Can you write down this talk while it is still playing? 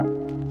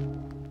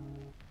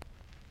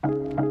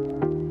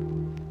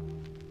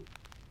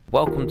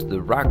Welcome to the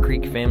Rock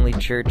Creek Family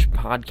Church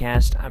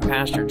podcast. I'm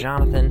Pastor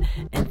Jonathan,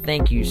 and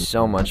thank you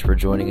so much for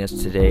joining us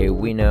today.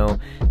 We know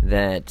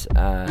that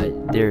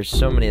there's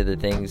so many other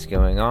things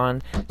going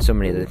on, so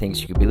many other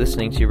things you could be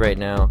listening to right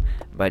now,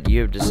 but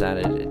you have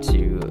decided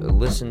to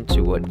listen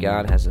to what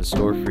God has in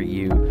store for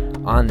you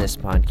on this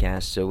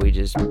podcast. So we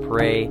just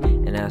pray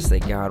and ask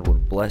that God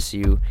would bless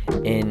you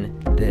in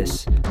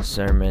this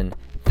sermon.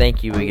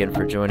 Thank you again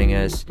for joining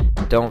us.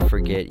 Don't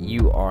forget,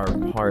 you are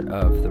part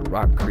of the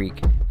Rock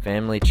Creek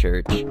Family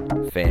Church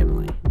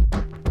family.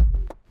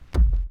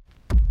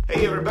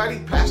 Hey everybody,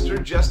 Pastor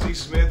Justy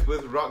Smith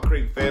with Rock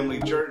Creek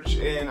Family Church,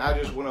 and I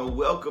just want to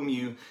welcome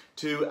you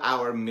to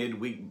our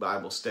midweek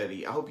Bible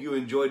study. I hope you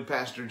enjoyed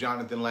Pastor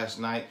Jonathan last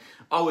night.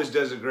 Always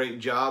does a great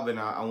job, and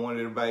I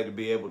wanted everybody to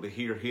be able to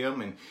hear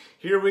him. And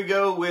here we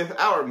go with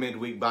our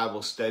midweek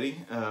Bible study.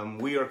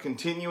 We are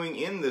continuing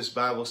in this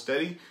Bible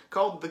study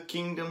called The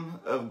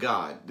Kingdom of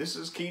God. This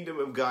is Kingdom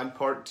of God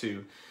Part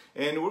 2.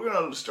 And we're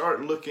going to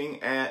start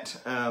looking at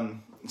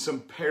some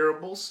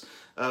parables.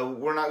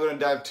 We're not going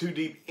to dive too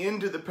deep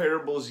into the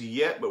parables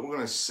yet, but we're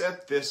going to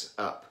set this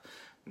up.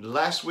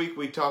 Last week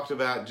we talked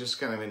about just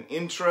kind of an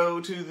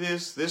intro to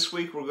this. This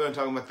week we're going to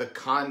talk about the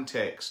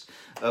context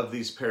of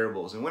these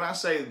parables. And when I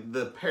say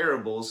the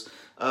parables,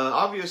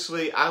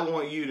 obviously I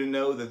want you to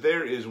know that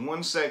there is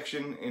one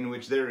section in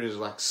which there is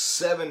like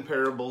 7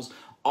 parables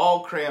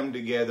all crammed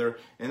together.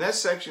 And that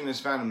section is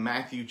found in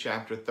Matthew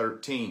chapter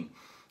 13.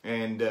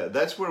 And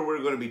that's where we're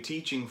going to be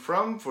teaching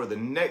from for the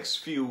next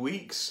few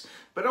weeks.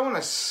 But I want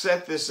to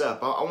set this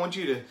up. I want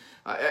you to,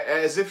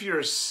 as if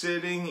you're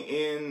sitting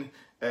in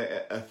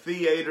a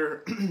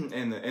theater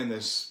and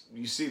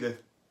you see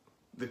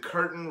the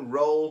curtain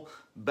roll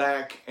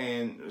back,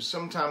 and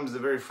sometimes the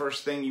very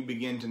first thing you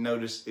begin to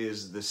notice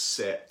is the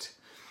set.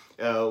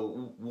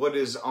 What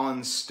is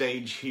on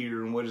stage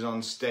here and what is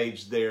on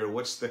stage there?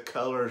 What's the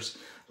colors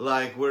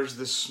like? Where's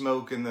the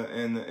smoke and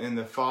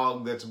the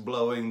fog that's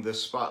blowing, the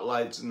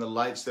spotlights and the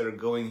lights that are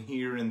going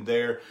here and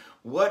there?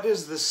 What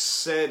does the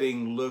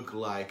setting look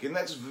like? And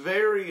that's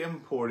very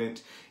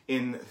important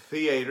in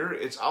theater.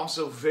 It's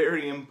also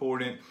very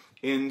important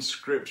in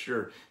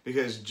Scripture,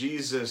 because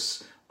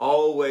Jesus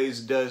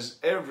always does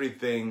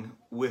everything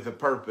with a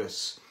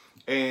purpose.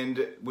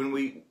 And when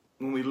we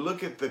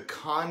look at the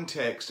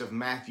context of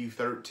Matthew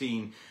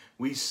 13,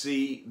 we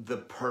see the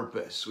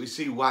purpose. We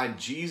see why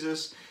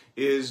Jesus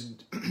is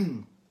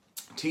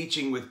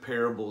teaching with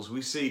parables.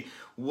 We see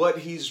what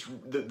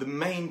the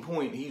main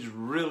point he's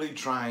really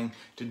trying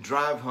to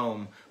drive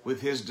home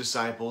with his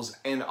disciples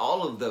and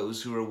all of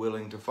those who are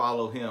willing to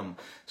follow him.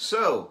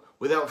 So,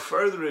 without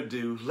further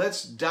ado,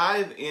 let's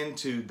dive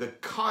into the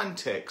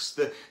context,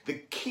 the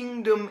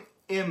kingdom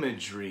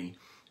imagery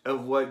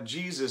of what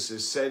Jesus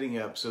is setting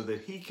up so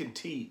that he can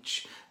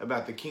teach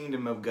about the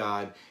kingdom of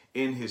God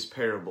in his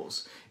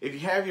parables. If you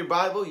have your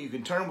Bible, you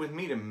can turn with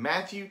me to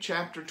Matthew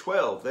chapter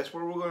 12. That's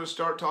where we're going to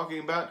start talking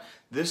about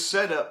this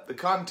setup, the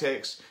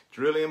context. It's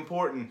really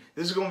important.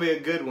 This is going to be a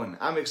good one.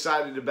 I'm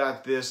excited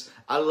about this.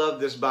 I love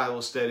this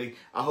Bible study.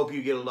 I hope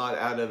you get a lot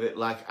out of it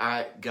like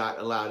I got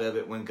a lot of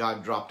it when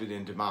God dropped it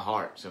into my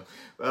heart.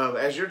 So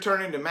as you're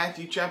turning to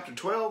Matthew chapter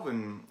 12,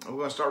 and we're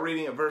going to start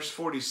reading at verse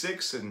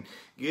 46 and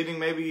getting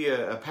maybe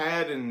a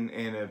pad and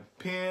a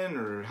pen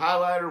or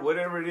highlighter,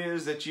 whatever it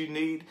is that you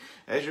need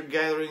as you're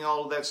gathering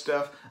all of that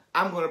stuff,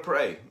 I'm going to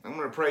pray. I'm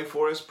going to pray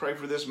for us, pray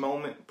for this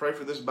moment, pray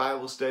for this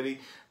Bible study.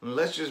 And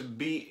let's just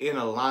be in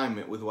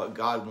alignment with what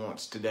God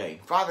wants today.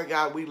 Father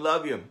God, we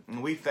love you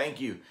and we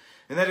thank you.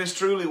 And that is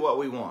truly what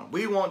we want.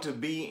 We want to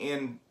be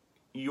in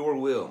your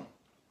will,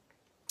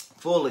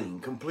 fully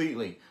and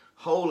completely,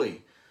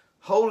 holy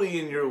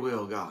in your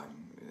will, God.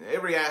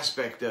 Every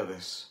aspect of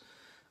us.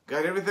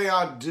 God, everything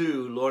I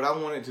do, Lord, I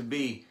want it to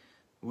be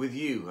with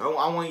you.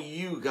 I want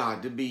you,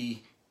 God, to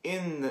be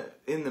in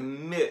the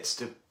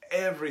midst of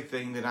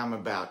everything that I'm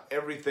about,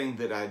 everything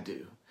that I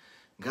do.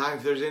 God,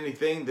 if there's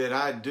anything that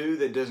I do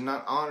that does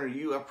not honor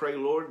you, I pray,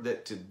 Lord,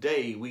 that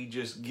today we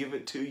just give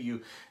it to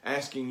you,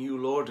 asking you,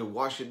 Lord, to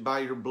wash it by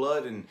your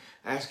blood and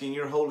asking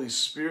your Holy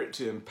Spirit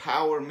to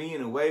empower me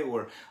in a way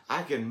where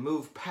I can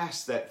move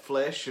past that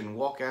flesh and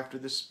walk after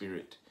the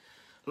Spirit.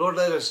 Lord,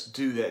 let us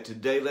do that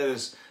today. Let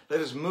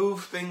us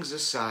move things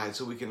aside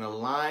so we can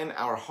align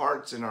our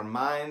hearts and our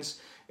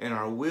minds and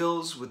our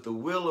wills with the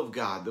will of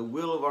God, the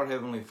will of our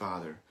Heavenly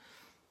Father.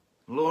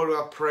 Lord,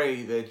 I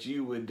pray that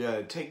you would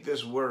take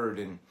this word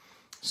and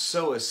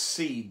sow a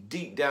seed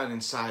deep down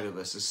inside of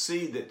us, a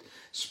seed that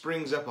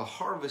springs up a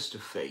harvest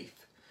of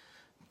faith.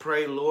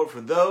 Pray, Lord,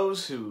 for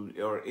those who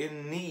are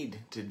in need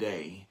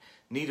today,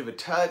 need of a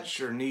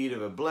touch or need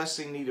of a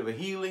blessing, need of a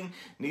healing,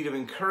 need of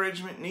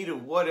encouragement, need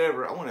of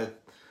whatever. I want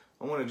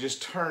to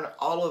just turn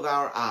all of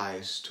our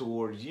eyes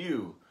toward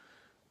you,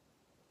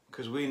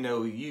 because we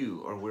know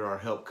you are where our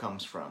help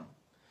comes from.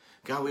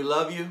 God, we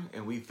love you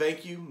and we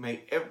thank you.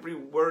 May every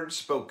word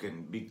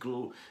spoken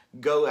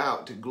go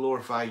out to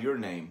glorify your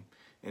name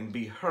and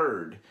be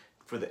heard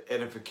for the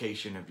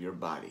edification of your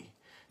body.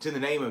 It's in the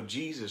name of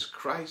Jesus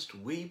Christ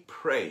we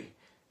pray.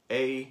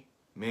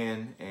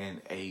 Amen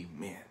and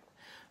amen.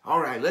 All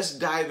right, let's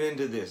dive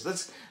into this.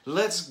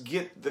 Let's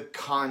get the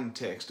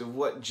context of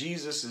what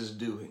Jesus is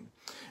doing.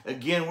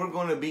 Again, we're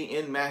going to be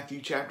in Matthew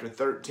chapter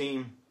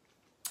 13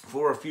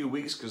 for a few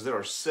weeks because there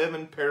are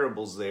 7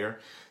 parables there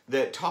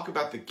that talk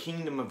about the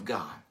kingdom of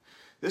God.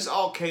 This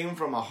all came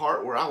from a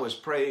heart where I was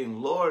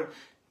praying, Lord,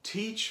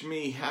 teach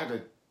me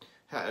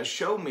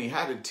show me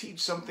how to teach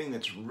something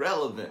that's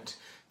relevant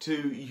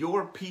to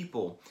your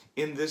people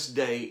in this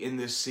day, in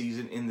this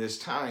season, in this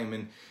time.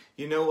 And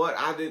you know what?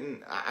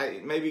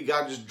 Maybe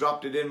God just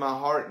dropped it in my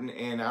heart,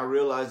 and I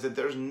realized that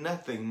there's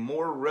nothing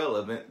more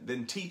relevant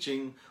than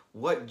teaching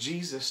what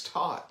Jesus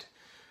taught.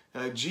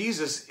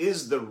 Jesus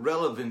is the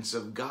relevance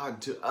of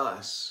God to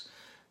us.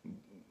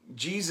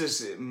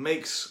 Jesus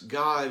makes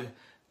God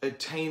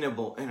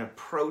attainable and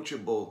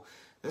approachable.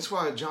 That's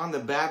why John the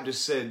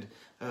Baptist said,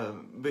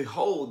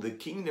 behold, the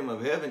kingdom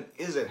of heaven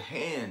is at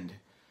hand.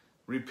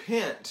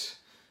 Repent,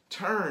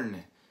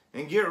 turn,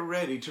 and get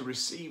ready to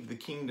receive the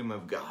kingdom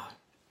of God.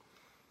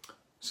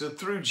 So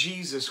through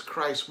Jesus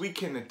Christ, we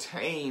can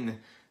attain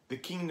the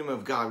kingdom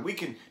of God. We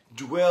can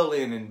dwell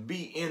in and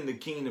be in the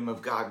kingdom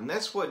of God. And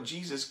that's what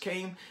Jesus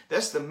came.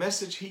 That's the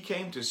message he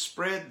came to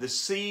spread, the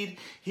seed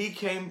he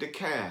came to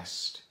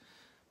cast.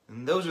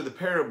 And those are the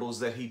parables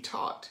that he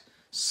taught.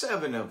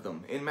 7 of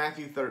them in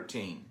Matthew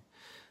 13.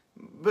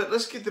 But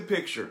let's get the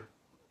picture.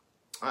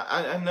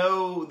 I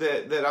know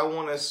that I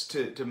want us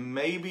to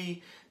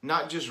maybe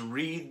not just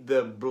read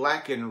the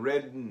black and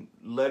red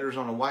letters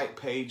on a white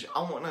page.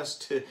 I want us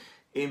to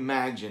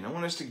imagine. I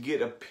want us to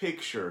get a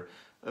picture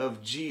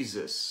of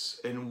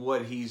Jesus and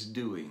what he's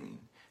doing,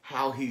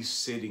 how he's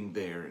sitting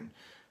there,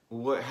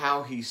 and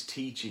how he's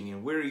teaching,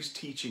 and where he's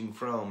teaching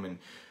from, and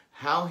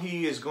how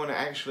he is going to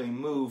actually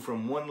move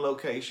from one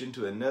location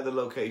to another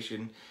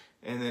location,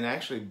 and then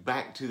actually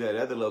back to that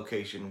other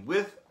location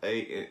with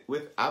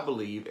I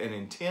believe, an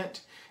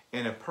intent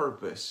and a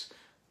purpose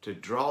to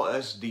draw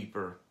us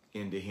deeper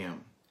into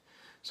him.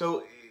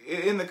 So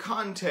in the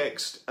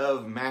context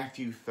of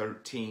Matthew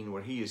 13,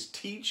 where he is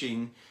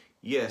teaching,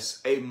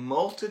 yes, a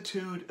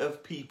multitude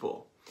of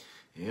people.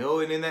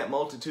 And in that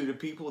multitude of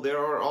people, there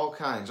are all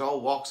kinds, all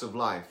walks of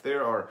life.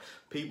 There are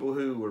people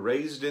who were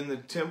raised in the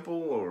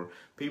temple, or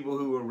people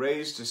who were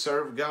raised to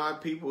serve God,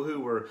 people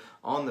who were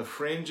on the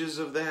fringes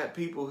of that,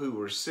 people who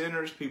were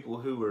sinners, people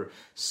who were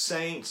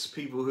saints,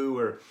 people who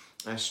were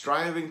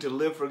striving to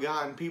live for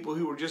God, and people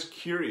who were just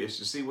curious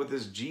to see what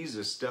this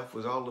Jesus stuff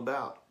was all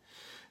about.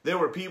 There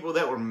were people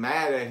that were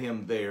mad at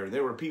him there.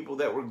 There were people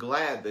that were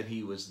glad that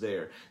he was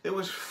there. There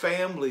was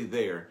family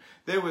there.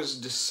 There was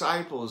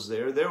disciples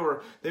there. There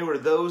were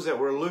those that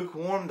were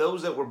lukewarm,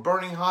 those that were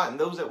burning hot, and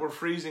those that were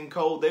freezing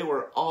cold. They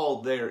were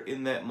all there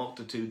in that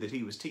multitude that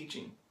he was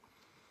teaching.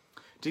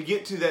 To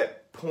get to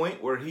that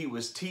point where he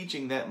was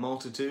teaching that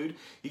multitude,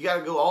 you got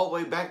to go all the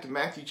way back to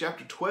Matthew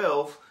chapter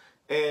 12.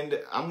 And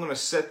I'm going to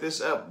set this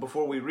up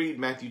before we read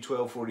Matthew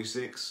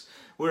 12:46,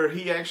 where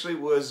he actually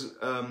was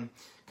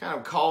kind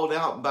of called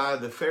out by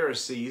the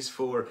Pharisees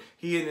for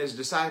he and his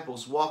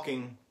disciples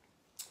walking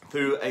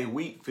through a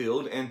wheat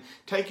field and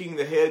taking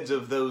the heads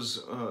of those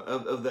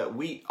of that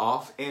wheat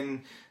off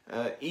and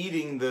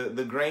eating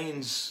the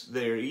grains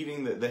there,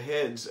 eating the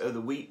heads of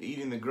the wheat,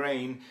 eating the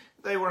grain.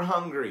 They were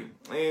hungry,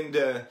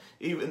 and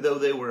even though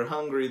they were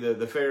hungry,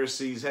 the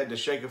Pharisees had to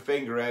shake a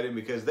finger at him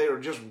because they were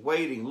just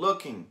waiting,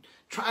 looking,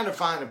 trying to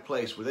find a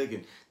place where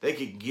they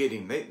could get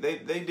him.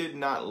 They did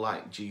not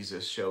like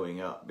Jesus showing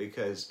up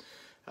because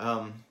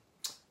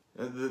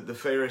the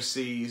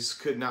Pharisees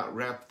could not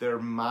wrap their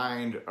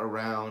mind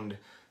around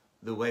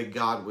the way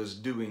God was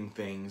doing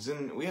things.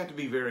 And we have to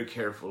be very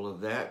careful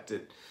of that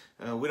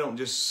we don't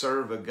just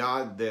serve a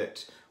God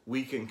that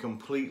we can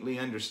completely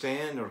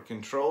understand or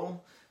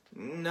control.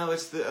 No,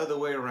 it's the other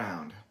way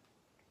around.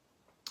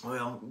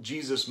 Well,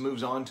 Jesus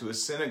moves on to a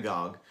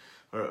synagogue,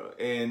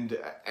 and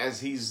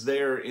as he's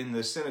there in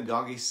the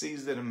synagogue, he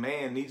sees that a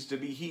man needs to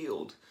be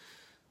healed.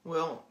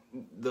 Well,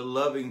 the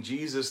loving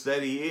Jesus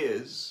that he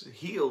is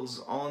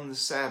heals on the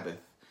Sabbath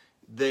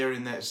there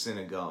in that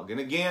synagogue. And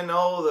again,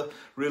 all the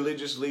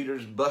religious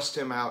leaders bust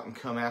him out and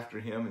come after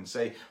him and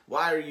say,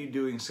 why are you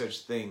doing such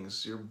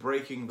things? You're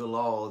breaking the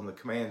law and the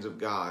commands of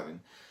God.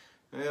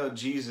 And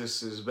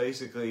Jesus is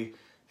basically,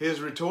 his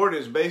retort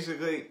is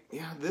basically,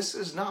 this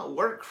is not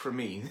work for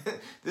me.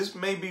 This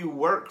may be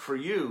work for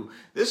you.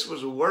 This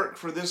was work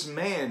for this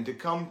man to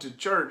come to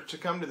church, to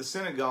come to the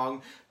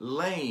synagogue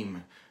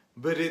lame.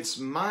 But it's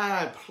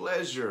my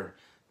pleasure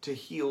to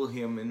heal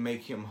him and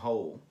make him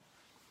whole.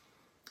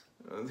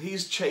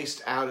 He's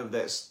chased out of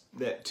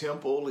that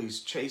temple.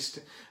 He's chased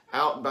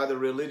out by the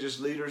religious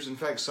leaders. In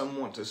fact, some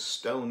want to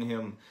stone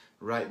him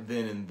right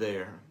then and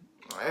there.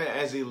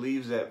 As he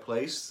leaves that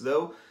place,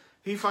 though,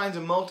 he finds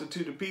a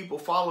multitude of people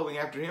following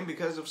after him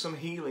because of some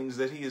healings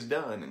that he has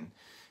done. And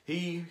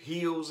he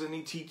heals and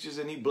he teaches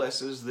and he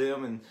blesses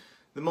them. And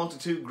the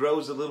multitude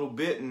grows a little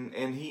bit,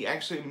 and he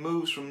actually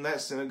moves from that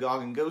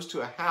synagogue and goes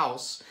to a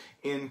house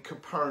in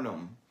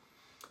Capernaum.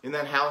 In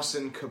that house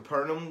in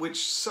Capernaum,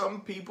 which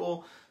some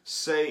people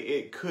say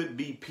it could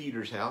be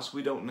Peter's house.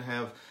 We don't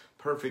have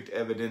perfect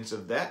evidence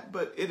of that,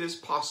 but it is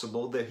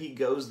possible that he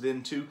goes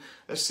then to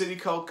a city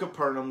called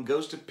Capernaum,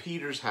 goes to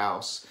Peter's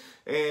house,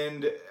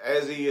 and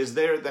as he is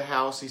there at the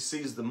house, he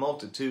sees the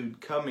multitude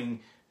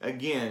coming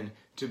again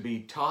to be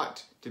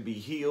taught, to be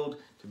healed,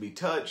 to be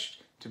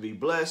touched, to be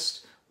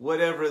blessed,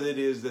 whatever it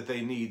is that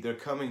they need. They're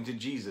coming to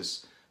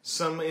Jesus.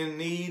 Some in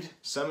need,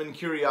 some in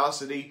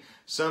curiosity,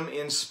 some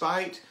in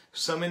spite,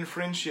 some in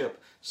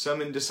friendship,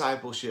 some in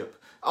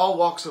discipleship. All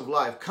walks of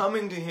life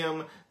coming to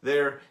him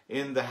there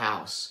in the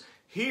house.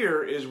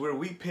 Here is where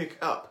we pick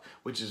up,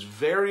 which is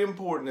very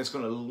important. It's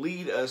going to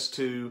lead us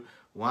to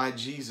why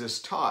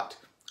Jesus taught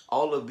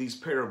all of these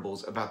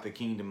parables about the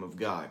kingdom of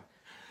God.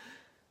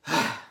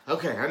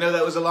 Okay, I know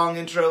that was a long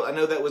intro. I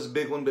know that was a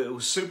big one, but it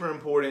was super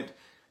important.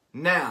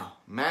 Now,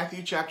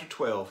 Matthew chapter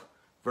 12,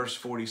 verse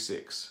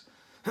 46.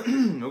 We're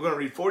going to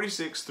read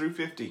 46 through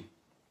 50.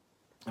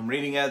 I'm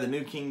reading out of the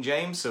New King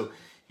James, so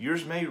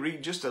yours may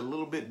read just a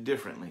little bit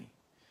differently.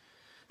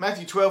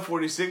 Matthew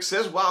 12:46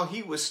 says, while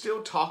he was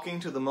still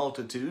talking to the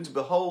multitudes,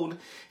 behold,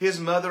 his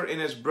mother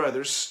and his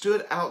brothers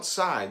stood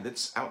outside,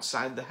 that's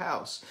outside the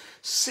house,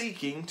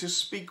 seeking to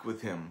speak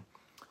with him.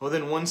 Well,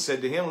 then one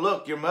said to him,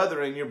 look, your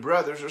mother and your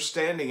brothers are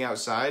standing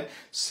outside,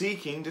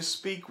 seeking to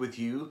speak with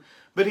you.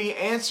 But he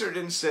answered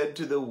and said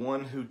to the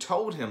one who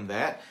told him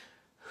that,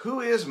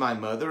 who is my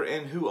mother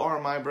and who are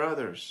my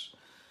brothers?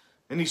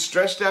 And he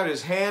stretched out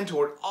his hand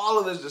toward all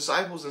of his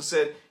disciples and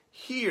said,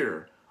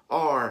 here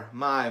are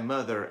my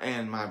mother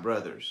and my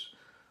brothers.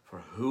 For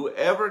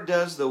whoever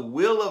does the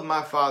will of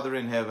my Father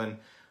in heaven,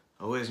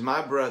 is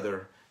my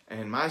brother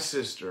and my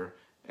sister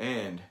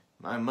and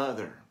my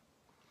mother.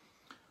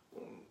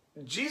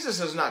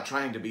 Jesus is not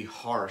trying to be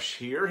harsh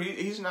here.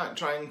 He's not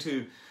trying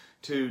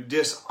to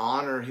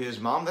dishonor his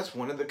mom. That's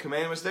one of the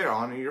commandments there.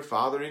 Honor your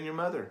father and your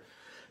mother.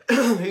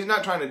 He's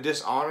not trying to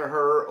dishonor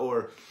her,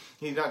 or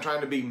he's not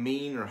trying to be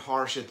mean or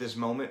harsh at this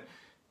moment.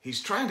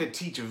 He's trying to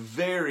teach a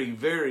very,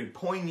 very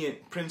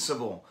poignant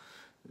principle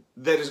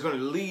that is going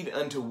to lead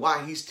unto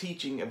why he's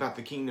teaching about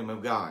the kingdom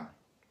of God.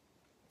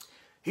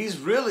 He's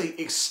really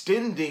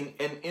extending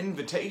an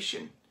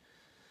invitation.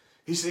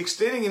 He's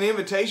extending an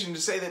invitation to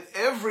say that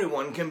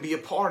everyone can be a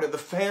part of the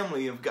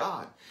family of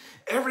God.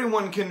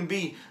 Everyone can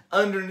be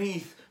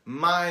underneath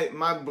my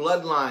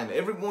bloodline.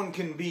 Everyone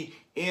can be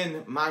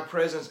in my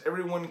presence.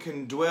 Everyone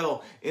can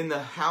dwell in the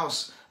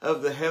house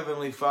of the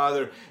Heavenly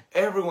Father.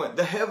 Everyone,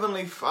 the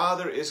Heavenly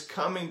Father is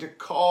coming to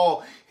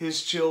call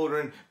his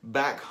children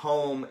back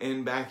home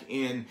and back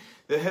in.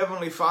 The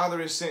Heavenly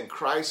Father has sent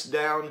Christ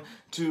down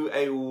to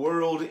a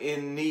world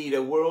in need,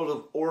 a world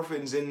of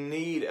orphans in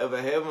need of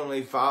a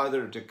Heavenly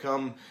Father to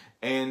come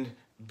and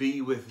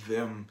be with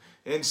them.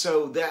 And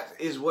so that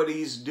is what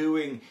he's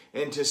doing.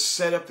 And to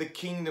set up the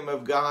kingdom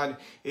of God,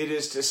 it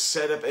is to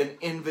set up an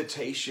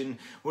invitation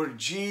where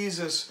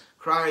Jesus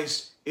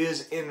Christ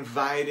is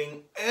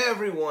inviting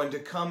everyone to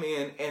come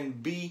in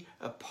and be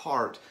a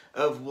part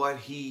of what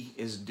he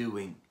is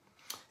doing.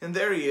 And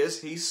there he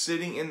is. He's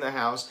sitting in the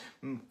house,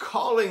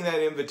 calling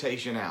that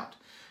invitation out,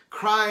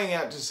 crying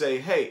out to say,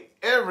 hey,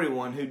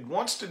 everyone who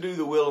wants to do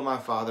the will of my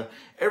Father,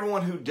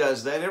 everyone who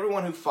does that,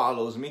 everyone who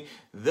follows me,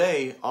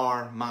 they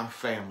are my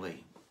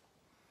family.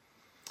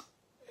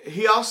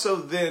 He also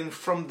then,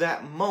 from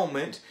that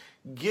moment,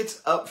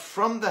 gets up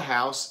from the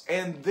house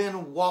and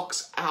then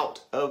walks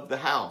out of the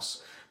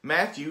house.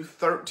 Matthew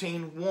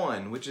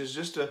 13:1, which is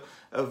just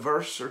a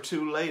verse or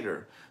two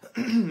later.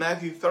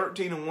 Matthew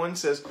 13:1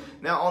 says,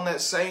 now on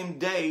that same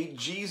day,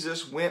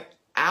 Jesus went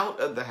out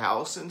of the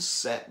house and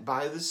sat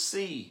by the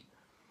sea.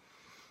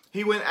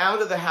 He went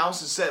out of the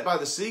house and sat by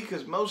the sea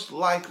because most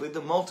likely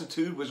the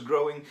multitude was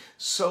growing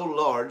so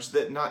large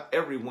that not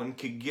everyone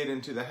could get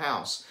into the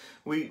house.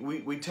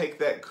 We take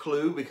that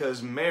clue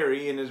because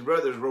Mary and his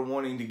brothers were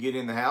wanting to get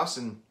in the house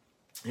and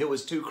it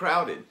was too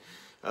crowded.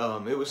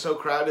 It was so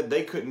crowded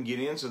they couldn't get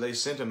in, so they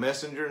sent a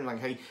messenger and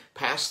hey,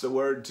 pass the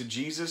word to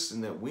Jesus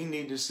and that we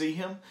need to see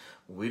him.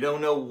 We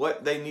don't know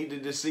what they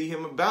needed to see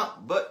him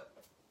about, but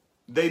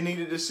they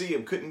needed to see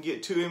him, couldn't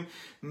get to him.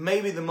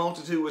 Maybe the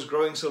multitude was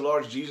growing so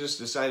large, Jesus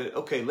decided,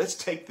 okay, let's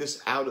take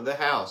this out of the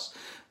house.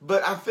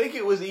 But I think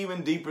it was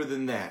even deeper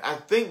than that. I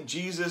think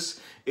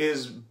Jesus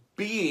is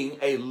being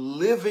a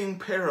living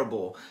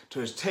parable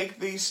to take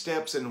these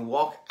steps and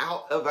walk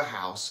out of a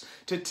house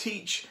to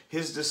teach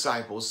his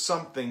disciples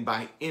something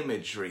by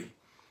imagery.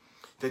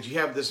 That you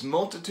have this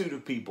multitude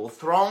of people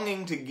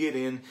thronging to get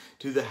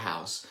into the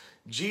house.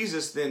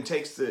 Jesus then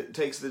takes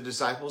the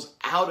disciples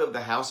out of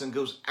the house and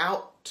goes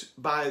out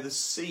by the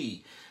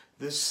sea.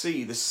 The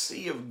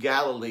Sea of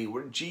Galilee,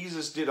 where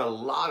Jesus did a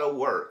lot of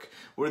work,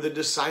 where the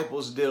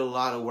disciples did a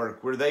lot of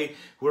work, where they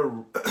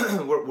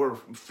were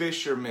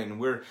fishermen,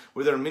 where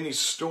there are many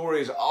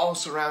stories all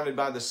surrounded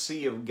by the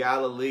Sea of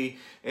Galilee.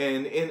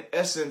 And in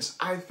essence,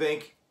 I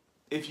think,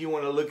 if you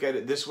want to look at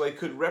it this way,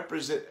 could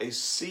represent a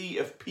sea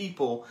of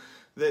people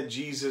that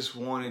Jesus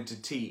wanted to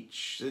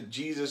teach. That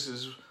Jesus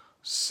is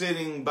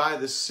sitting by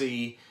the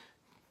sea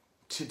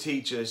to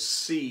teach a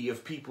sea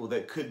of people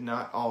that could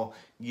not all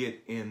get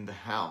in the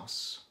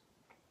house.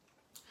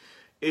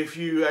 If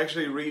you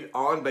actually read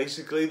on,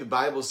 basically the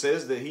Bible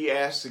says that he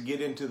asked to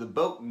get into the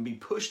boat and be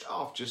pushed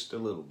off just a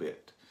little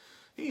bit.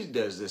 He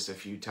does this a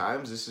few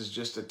times. This is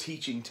just a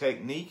teaching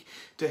technique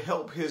to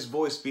help his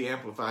voice be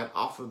amplified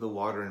off of the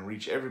water and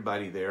reach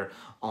everybody there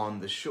on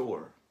the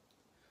shore.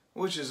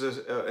 Which is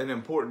an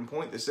important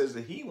point that says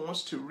that he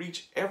wants to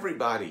reach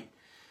everybody.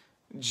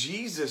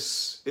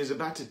 Jesus is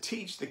about to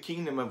teach the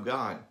kingdom of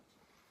God.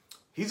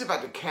 He's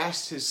about to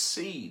cast his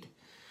seed.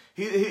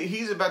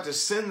 He's about to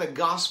send the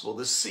gospel,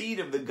 the seed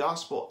of the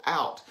gospel,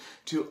 out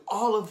to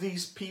all of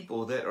these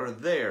people that are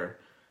there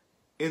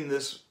in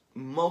this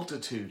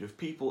multitude of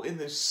people, in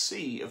this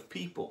sea of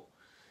people.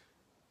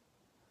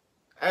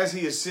 As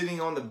he is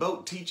sitting on the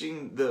boat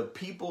teaching the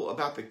people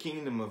about the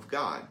kingdom of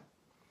God,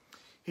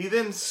 he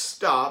then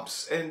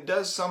stops and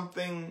does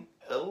something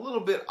a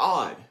little bit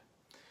odd.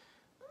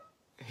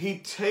 He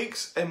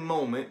takes a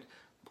moment,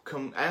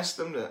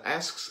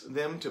 asks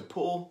them to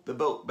pull the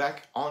boat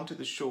back onto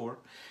the shore,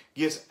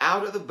 gets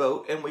out of the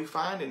boat, and we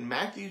find in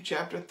Matthew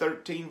chapter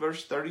 13,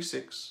 verse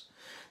 36,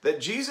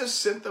 that Jesus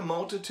sent the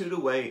multitude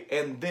away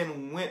and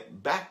then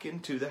went back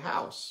into the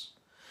house.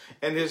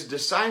 And his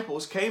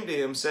disciples came to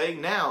him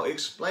saying, "Now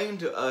explain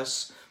to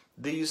us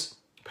these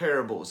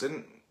parables."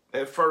 And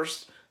at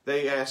first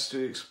they asked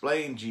to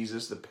explain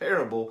Jesus the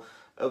parable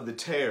of the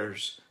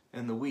tares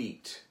and the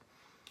wheat.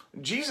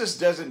 Jesus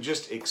doesn't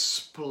just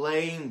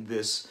explain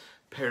this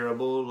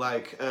parable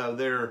like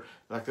they're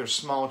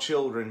small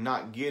children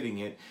not getting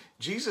it.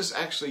 Jesus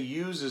actually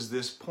uses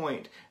this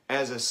point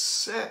as a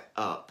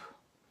setup.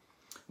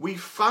 We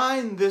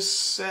find this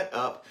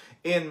setup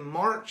in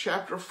Mark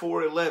chapter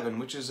 4:11,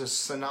 which is a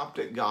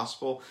synoptic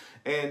gospel,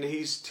 and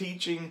he's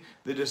teaching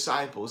the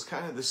disciples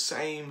kind of the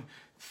same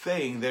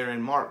thing there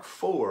in Mark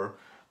 4.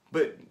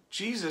 But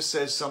Jesus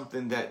says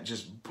something that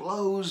just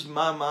blows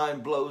my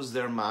mind, blows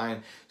their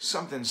mind,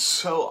 something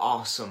so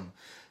awesome,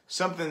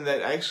 something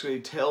that actually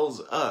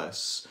tells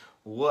us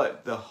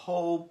what the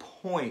whole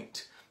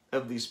point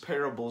of these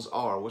parables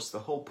are. What's the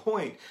whole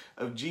point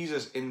of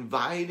Jesus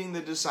inviting the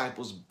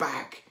disciples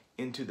back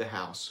into the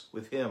house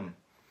with him?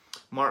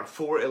 Mark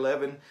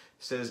 4:11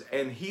 says,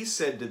 "And he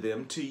said to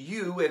them, 'To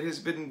you it has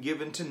been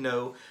given to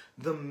know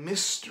the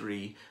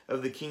mystery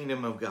of the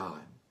kingdom of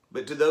God.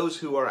 But to those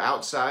who are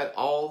outside,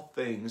 all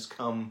things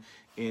come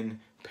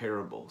in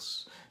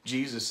parables.'"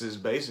 Jesus is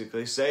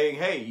basically saying,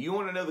 hey, you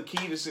want to know the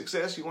key to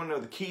success? You want to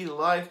know the key to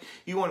life?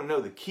 You want to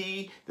know the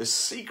key, the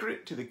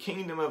secret to the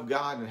kingdom of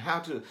God and how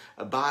to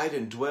abide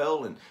and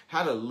dwell and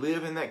how to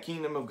live in that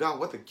kingdom of God,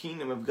 what the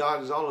kingdom of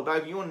God is all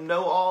about? If you want to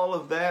know all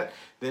of that,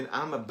 then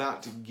I'm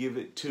about to give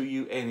it to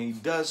you. And he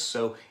does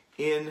so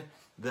in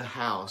the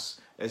house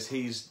as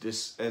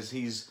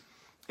he's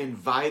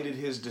invited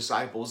his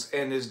disciples,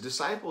 and his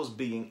disciples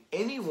being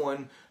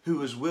anyone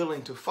who is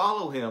willing to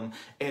follow him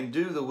and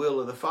do the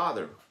will of the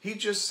Father. He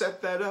just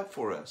set that up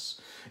for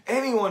us.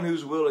 Anyone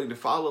who's willing to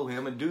follow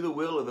him and do the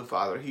will of the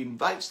Father, he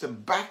invites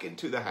them back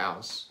into the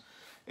house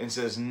and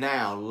says,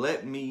 "Now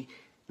let me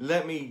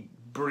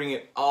bring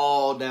it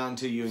all down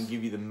to you and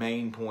give you the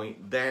main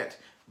point, that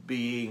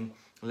being,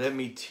 let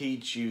me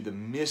teach you the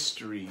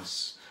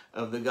mysteries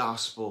of the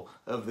gospel,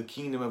 of the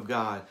kingdom of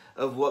God,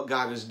 of what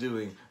God is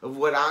doing, of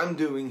what I'm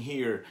doing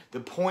here, the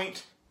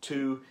point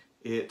to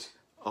it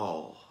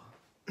all."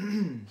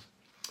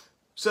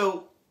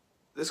 So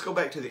let's go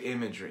back to the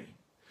imagery.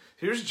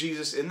 Here's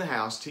Jesus in the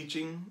house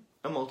teaching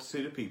a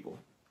multitude of people.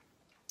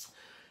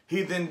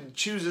 He then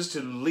chooses to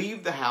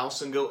leave the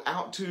house and go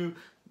out to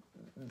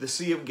the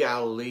Sea of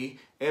Galilee.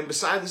 And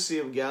beside the Sea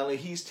of Galilee,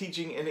 he's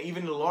teaching an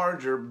even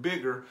larger,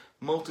 bigger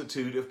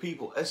multitude of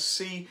people, a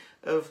sea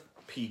of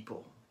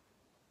people.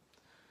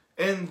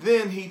 And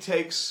then he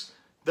takes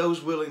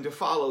those willing to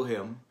follow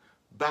him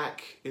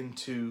back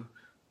into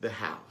the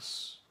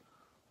house.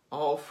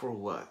 All for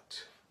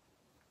what?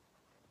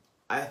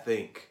 I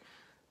think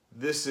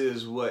this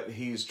is what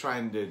he's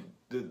trying to,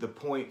 the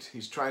point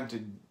he's trying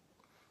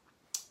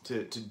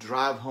to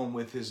drive home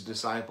with his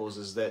disciples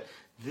is that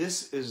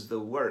this is the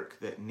work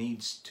that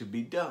needs to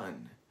be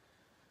done.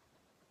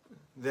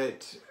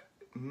 That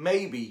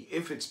maybe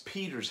if it's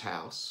Peter's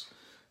house,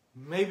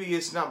 maybe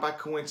it's not by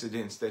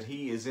coincidence that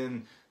he is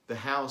in the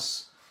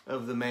house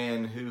of the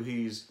man who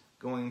he's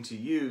going to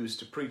use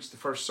to preach the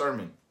first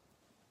sermon,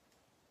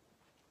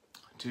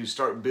 to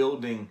start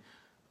building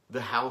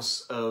the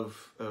house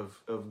of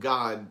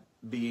God,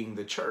 being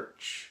the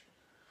church.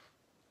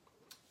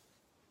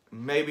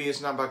 Maybe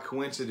it's not by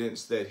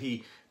coincidence that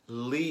he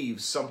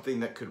leaves something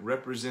that could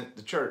represent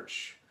the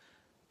church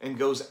and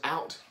goes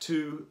out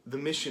to the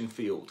mission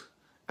field,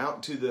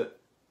 out to the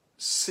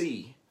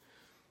sea,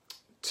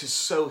 to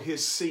sow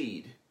his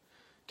seed,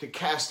 to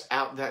cast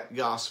out that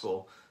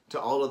gospel to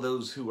all of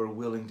those who are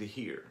willing to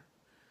hear,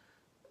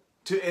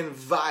 to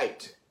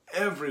invite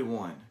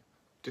everyone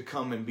to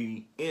come and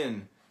be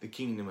in the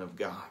kingdom of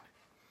God.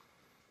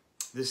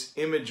 This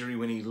imagery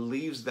when he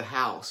leaves the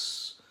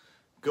house,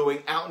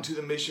 going out into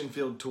the mission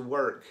field to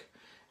work,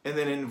 and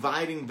then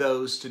inviting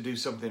those to do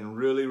something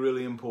really,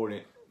 really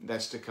important,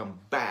 that's to come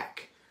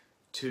back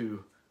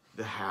to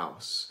the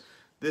house.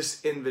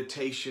 This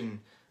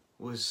invitation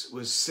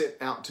was sent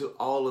out to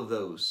all of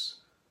those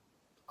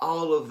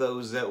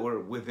that were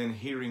within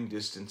hearing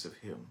distance of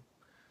him.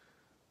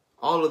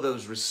 All of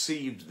those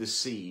received the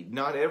seed.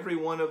 Not every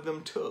one of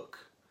them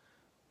took.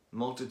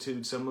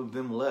 Multitude, some of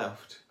them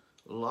left.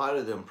 A lot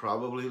of them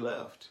probably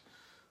left.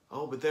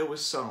 Oh, but there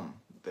was some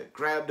that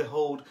grabbed a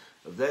hold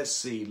of that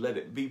seed, let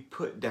it be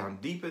put down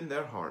deep in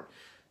their heart,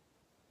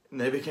 and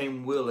they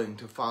became willing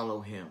to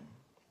follow him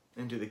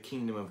into the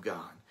kingdom of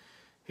God.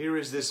 Here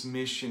is this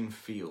mission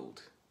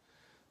field.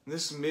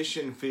 This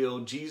mission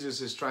field,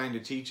 Jesus is trying to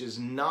teach, is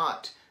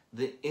not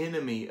the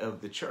enemy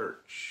of the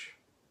church.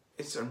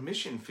 It's our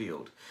mission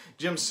field.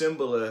 Jim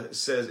Cymbala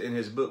says in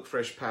his book,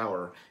 Fresh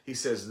Power, he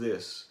says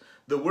this: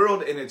 the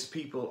world and its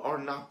people are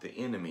not the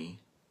enemy.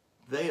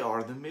 They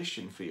are the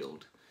mission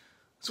field.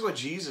 That's what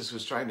Jesus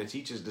was trying to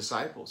teach his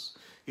disciples.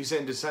 He's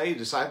saying to say,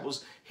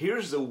 disciples,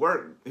 here's the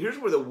work. Here's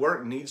where the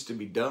work needs to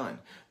be done.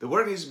 The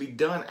work needs to be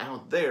done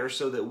out there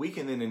so that we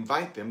can then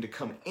invite them to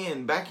come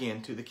back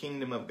into the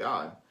kingdom of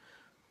God.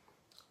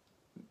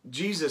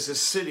 Jesus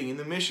is sitting in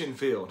the mission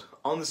field,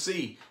 on the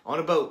sea, on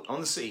a boat, on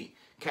the sea,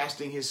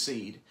 casting his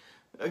seed.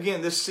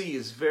 Again, this sea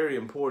is very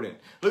important.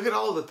 Look at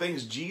all the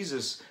things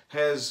Jesus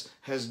has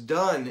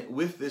done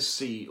with this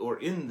sea, or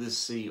in this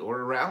sea, or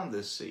around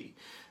this sea.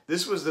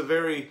 This was the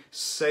very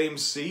same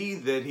sea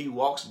that he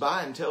walks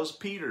by and tells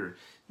Peter,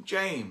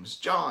 James,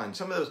 John,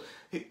 some of those,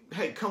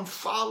 hey, come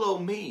follow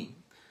me.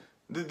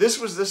 This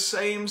was the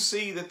same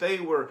sea that they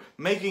were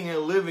making a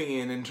living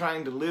in and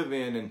trying to live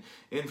in. And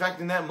in fact,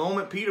 in that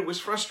moment, Peter was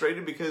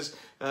frustrated because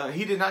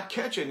he did not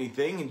catch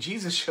anything. And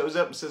Jesus shows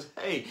up and says,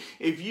 hey,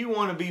 if you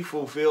want to be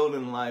fulfilled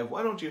in life,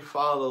 why don't you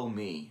follow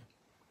me?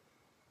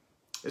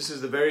 This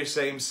is the very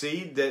same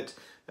sea that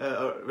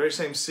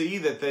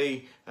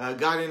they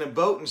got in a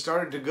boat and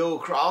started to go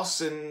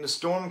across, and the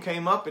storm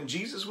came up and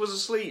Jesus was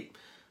asleep,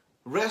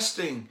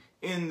 resting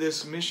in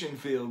this mission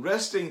field,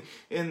 resting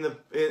in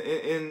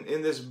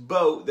this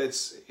boat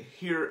that's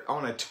here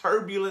on a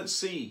turbulent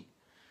sea.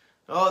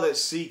 Oh, that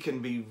sea can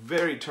be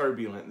very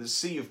turbulent. The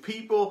sea of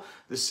people,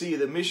 the sea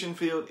of the mission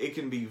field, it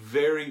can be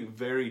very,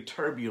 very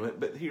turbulent.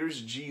 But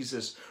here's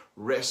Jesus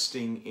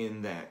resting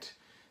in that.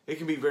 It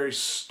can be very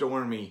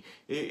stormy.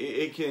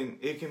 It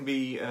can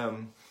be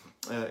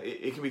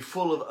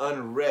full of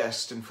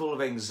unrest and full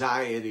of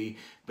anxiety.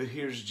 But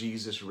here's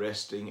Jesus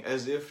resting,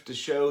 as if to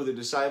show the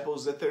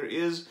disciples that there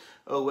is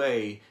a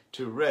way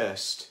to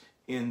rest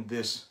in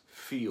this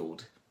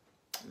field.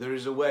 There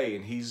is a way,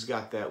 and he's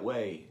got that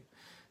way.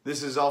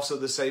 This is also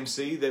the same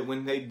sea that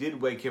when they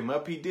did wake him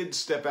up, he did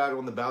step out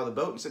on the bow of the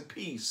boat and said,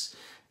 peace,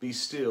 be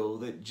still.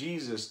 That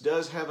Jesus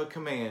does have a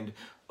command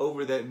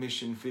over that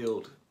mission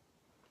field.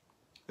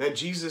 That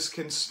Jesus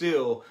can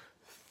still,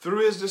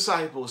 through his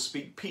disciples,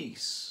 speak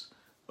peace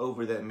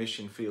over that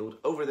mission field,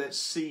 over that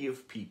sea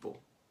of people.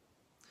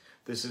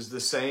 This is the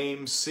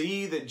same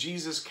sea that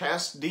Jesus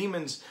cast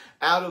demons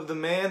out of the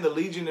man, the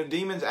legion of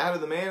demons out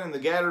of the man, and the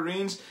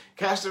Gadarenes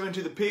cast them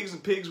into the pigs,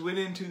 and pigs went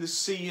into the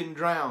sea and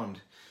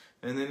drowned.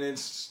 And then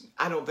it's,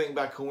 I don't think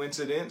by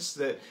coincidence,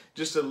 that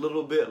just a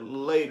little bit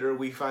later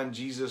we find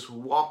Jesus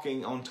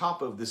walking on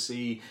top of the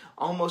sea,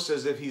 almost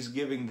as if he's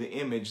giving the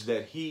image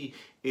that he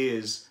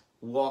is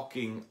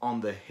walking on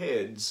the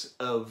heads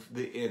of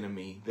the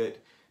enemy, that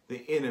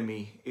the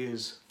enemy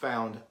is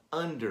found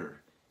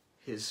under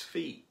his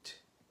feet.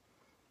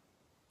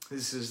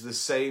 This is the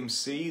same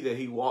sea that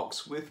he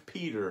walks with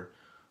Peter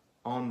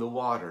on the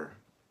water.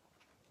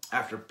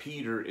 After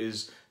Peter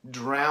is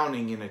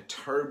drowning in a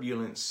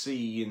turbulent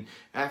sea, and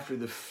after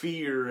the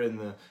fear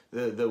and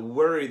the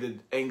worry, the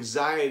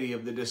anxiety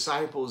of the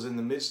disciples in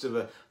the midst of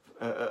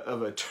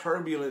a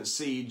turbulent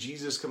sea,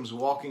 Jesus comes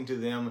walking to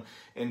them,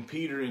 and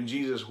Peter and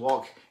Jesus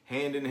walk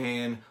hand in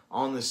hand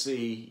on the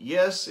sea.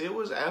 Yes, it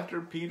was after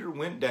Peter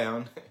went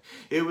down.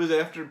 It was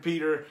after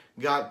Peter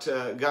got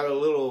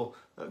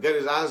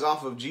his eyes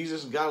off of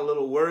Jesus, got a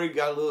little worried,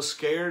 got a little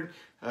scared,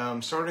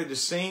 started to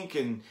sink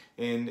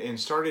and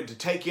started to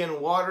take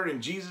in water,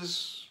 and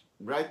Jesus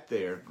right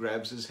there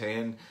grabs his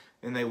hand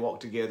and they walk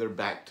together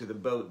back to the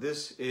boat.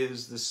 This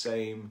is the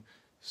same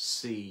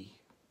sea.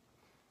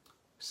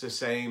 It's the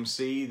same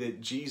sea that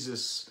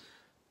Jesus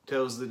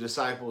tells the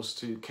disciples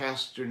to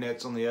cast your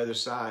nets on the other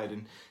side,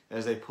 and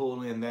as they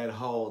pull in that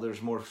haul,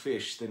 there's more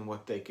fish than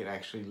what they can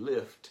actually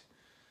lift.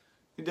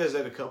 He does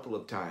that a couple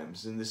of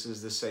times, and this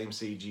is the same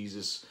sea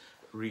Jesus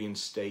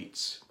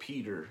reinstates.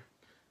 Peter,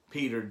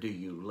 Peter, do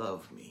you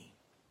love me?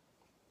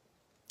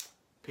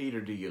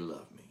 Peter, do you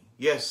love me?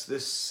 Yes,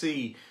 this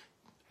sea,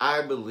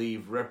 I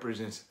believe,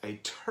 represents a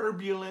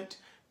turbulent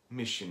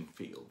mission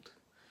field.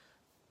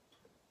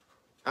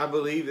 I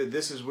believe that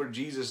this is where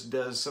Jesus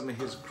does some of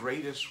his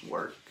greatest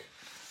work.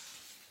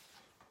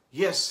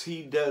 Yes,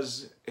 he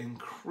does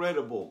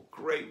incredible,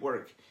 great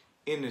work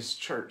in his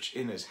church,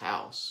 in his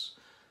house.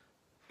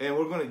 And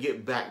we're going to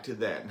get back to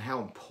that and how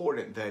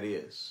important that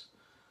is.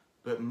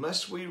 But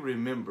must we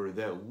remember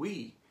that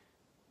we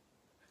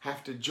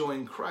have to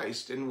join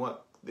Christ in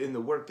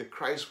the work that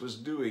Christ was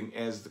doing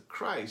as the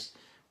Christ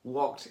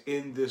walked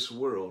in this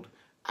world,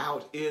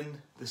 out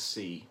in the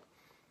sea.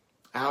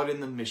 out in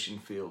the mission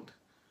field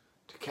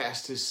to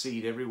cast his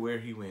seed everywhere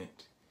he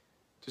went,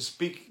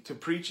 to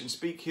preach and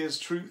speak his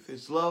truth,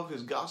 his love,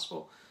 his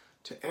gospel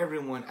to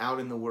everyone out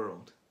in the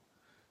world.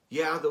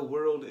 Yeah, the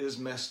world is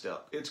messed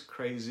up. It's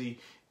crazy.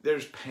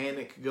 There's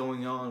panic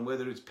going on,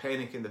 whether it's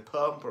panic in the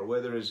pump or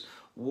whether it's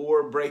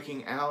war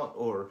breaking out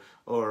or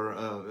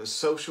the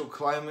social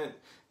climate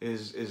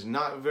is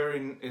not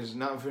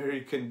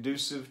very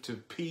conducive to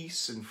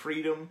peace and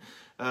freedom.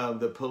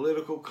 The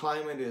political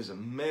climate is a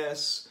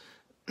mess.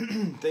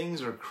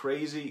 Things are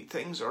crazy.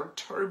 Things are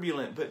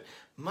turbulent. But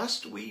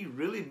must we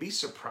really be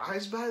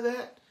surprised by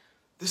that?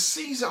 The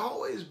sea's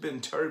always been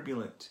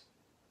turbulent.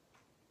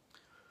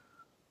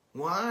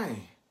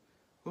 Why?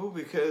 Well,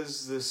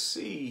 because the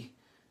sea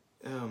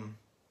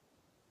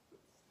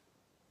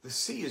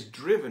is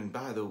driven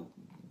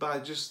by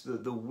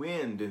just the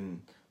wind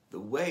and the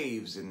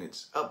waves, and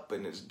it's up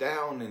and it's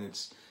down, and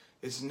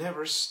it's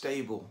never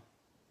stable,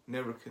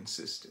 never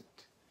consistent.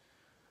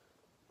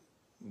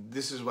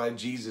 This is why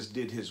Jesus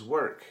did his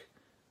work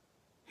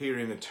here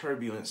in a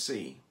turbulent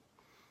sea.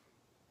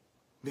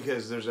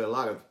 Because there's a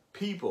lot of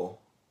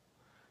people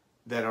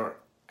that are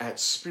at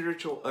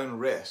spiritual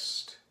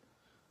unrest.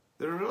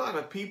 There are a lot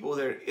of people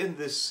that are in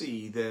this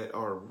sea that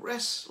are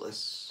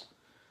restless.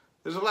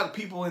 There's a lot of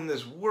people in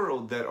this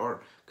world that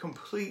are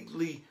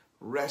completely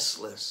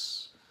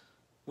restless.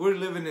 We're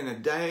living in a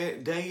day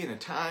and a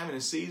time and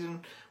a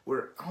season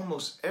where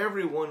almost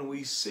everyone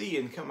we see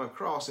and come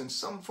across in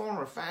some form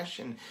or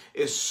fashion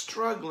is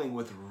struggling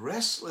with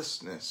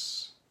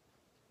restlessness.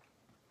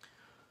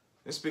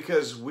 It's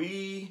because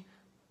we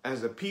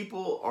as a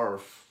people are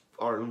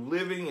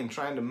living and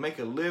trying to make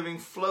a living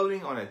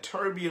floating on a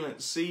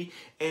turbulent sea,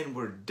 and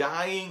we're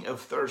dying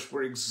of thirst.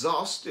 We're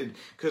exhausted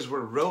because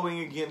we're rowing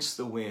against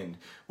the wind.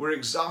 We're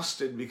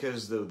exhausted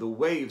because the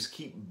waves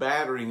keep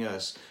battering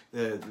us.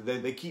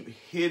 They keep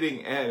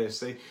hitting at us.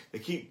 They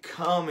keep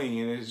coming,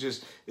 and it's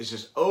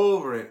just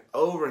over and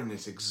over, and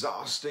it's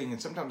exhausting.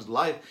 And sometimes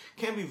life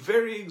can be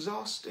very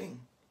exhausting.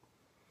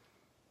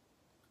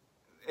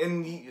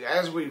 And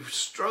as we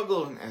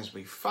struggle and as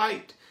we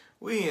fight,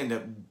 we end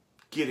up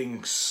getting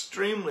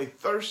extremely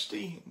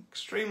thirsty,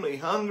 extremely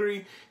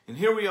hungry, and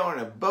here we are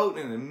in a boat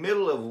in the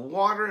middle of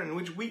water in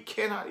which we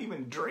cannot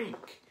even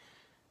drink.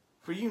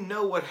 For you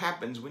know what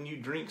happens when you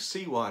drink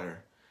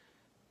seawater.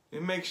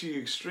 It makes you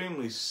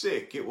extremely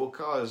sick. It will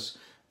cause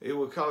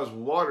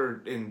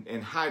water and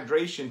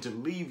hydration to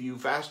leave you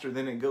faster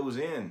than it goes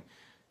in.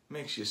 It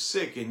makes you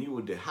sick, and you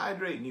will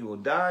dehydrate and you will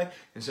die.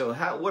 And so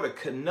what a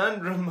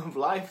conundrum of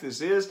life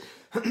this is.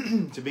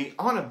 To be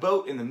on a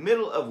boat in the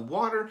middle of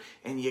water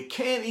and you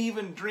can't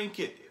even drink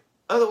it,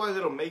 otherwise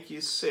it'll make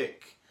you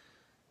sick.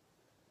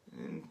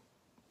 And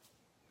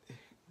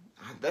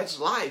that's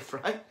life,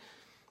 right?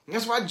 And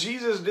that's why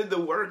Jesus did the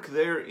work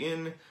there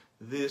in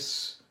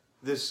this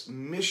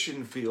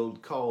mission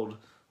field called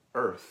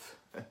earth.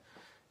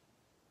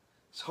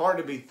 It's hard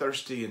to be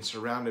thirsty and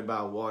surrounded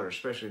by water,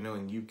 especially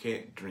knowing you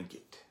can't drink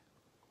it.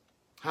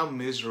 How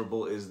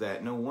miserable is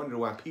that? No wonder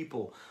why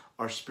people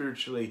are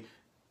spiritually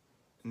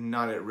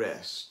not at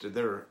rest.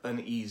 They're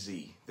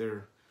uneasy.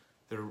 They're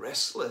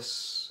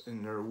restless,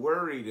 and they're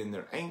worried, and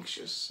they're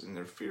anxious, and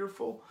they're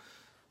fearful.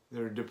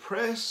 They're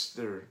depressed.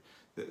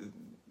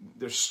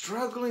 They're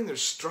struggling. They're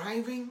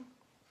striving.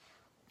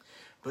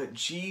 But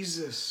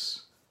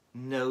Jesus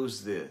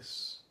knows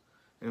this.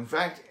 In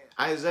fact,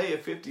 Isaiah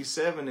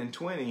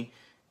 57:20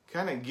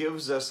 kind of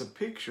gives us a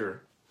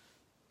picture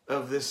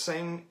of this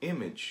same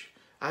image.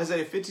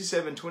 Isaiah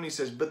 57:20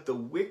 says, "But the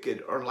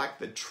wicked are like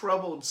the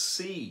troubled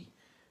sea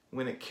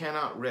when it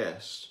cannot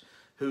rest,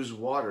 whose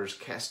waters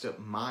cast up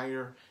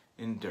mire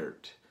and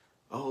dirt."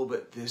 Oh,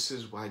 but this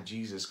is why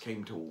Jesus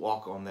came to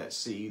walk on that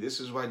sea. This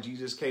is why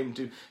Jesus came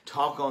to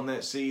talk on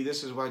that sea.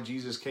 This is why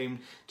Jesus came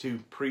to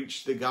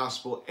preach the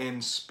gospel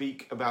and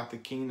speak about the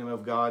kingdom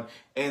of God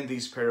and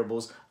these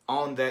parables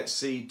on that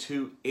sea,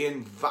 to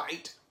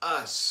invite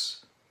us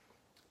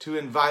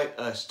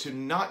to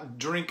not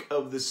drink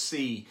of the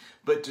sea,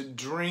 but to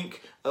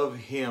drink of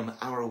Him,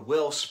 our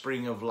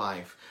wellspring of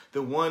life.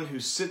 The one who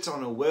sits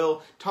on a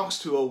well, talks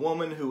to a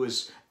woman who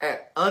is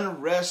at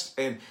unrest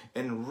and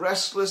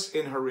restless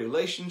in her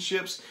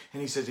relationships.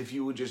 And He says, if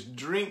you would just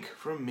drink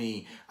from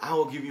me, I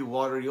will give you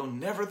water. You'll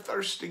never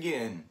thirst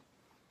again.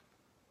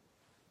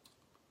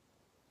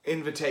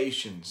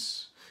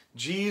 Invitations.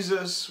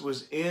 Jesus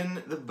was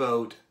in the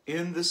boat,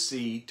 in the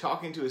sea,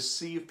 talking to a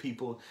sea of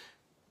people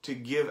to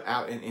give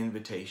out an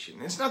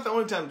invitation. It's not the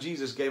only time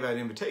Jesus gave out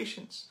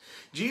invitations.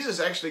 Jesus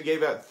actually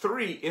gave out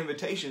 3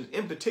 invitations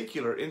in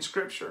particular in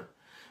Scripture.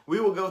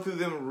 We will go through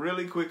them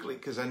really quickly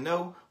because I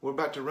know we're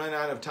about to run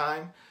out of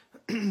time.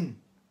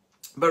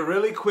 But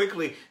really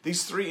quickly,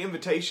 these 3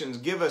 invitations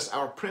give us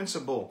our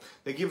principle,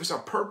 they give us our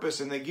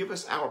purpose, and they give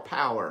us our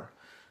power.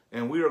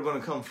 And we are going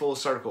to come full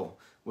circle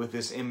with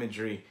this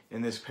imagery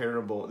and this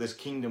parable, this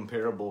kingdom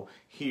parable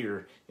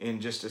here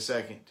in just a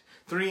second.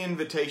 3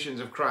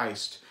 invitations of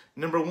Christ.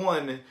 Number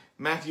 1,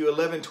 Matthew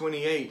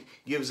 11:28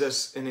 gives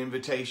us an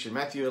invitation.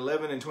 Matthew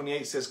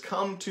 11:28 says,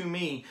 "Come to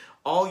me,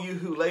 all you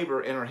who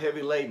labor and are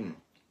heavy laden,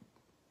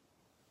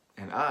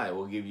 and I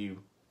will give you,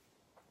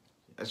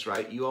 that's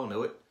right, you all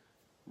know it,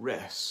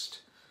 rest.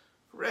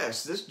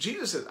 Rest.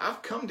 Jesus says,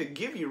 I've come to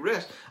give you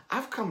rest.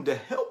 I've come to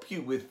help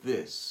you with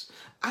this.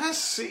 I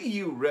see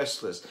you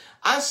restless.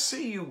 I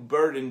see you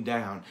burdened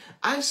down.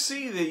 I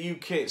see that you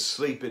can't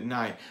sleep at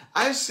night.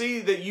 I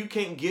see that you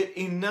can't get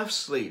enough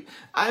sleep.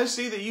 I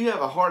see that you have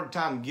a hard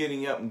time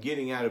getting up and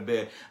getting out of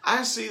bed.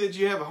 I see that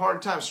you have a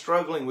hard time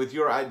struggling with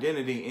your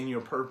identity and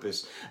your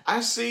purpose.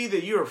 I see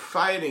that you're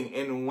fighting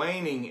and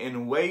waning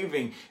and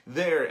waving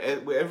there.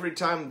 Every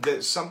time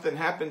that something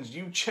happens,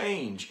 you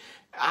change.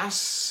 I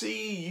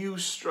see you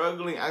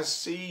struggling. I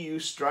see you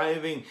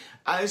striving.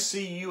 I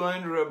see you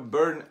under a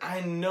burden.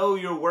 I know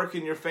you're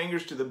working your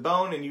fingers to the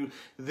bone, and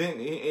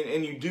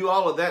you do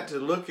all of that to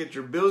look at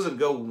your bills and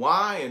go,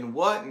 why and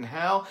what and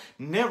how,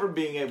 never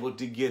being able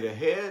to get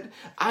ahead.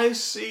 I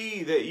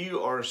see that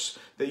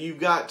you've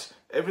got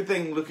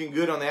everything looking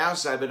good on the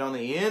outside, but on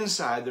the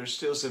inside there's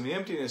still some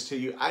emptiness to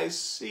you. I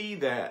see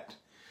that.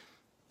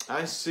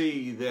 I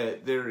see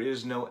that there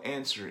is no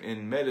answer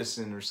in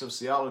medicine or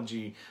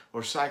sociology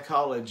or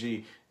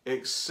psychology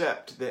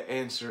except the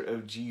answer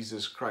of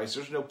Jesus Christ.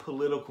 There's no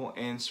political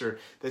answer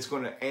that's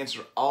going to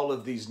answer all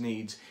of these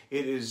needs.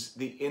 It is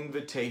the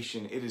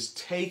invitation. It is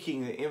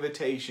taking the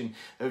invitation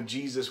of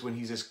Jesus when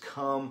he says,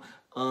 come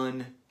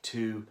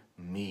unto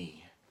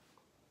me.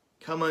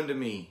 Come unto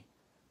me.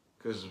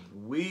 Because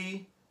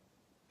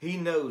he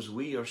knows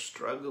we are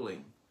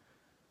struggling.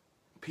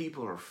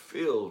 People are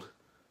filled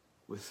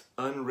with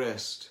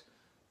unrest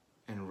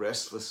and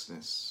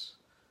restlessness.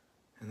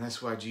 And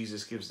that's why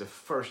Jesus gives the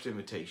first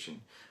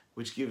invitation,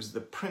 which gives the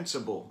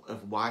principle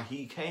of why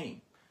he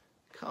came.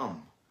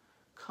 Come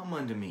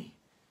unto me.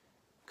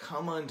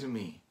 Come unto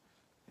me,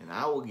 and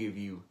I will give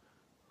you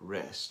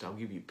rest. I'll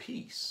give you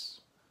peace.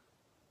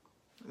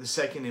 The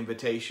second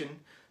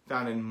invitation,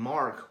 found in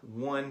Mark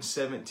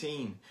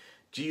 1:17,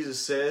 Jesus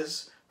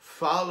says,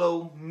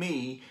 follow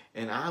me,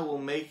 and I will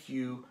make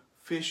you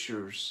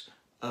fishers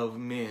of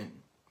men.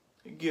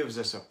 It gives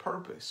us a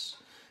purpose.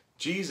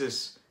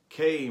 Jesus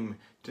came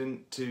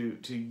to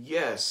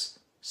yes,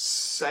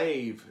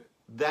 save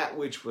that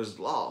which was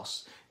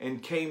lost,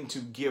 and came to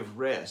give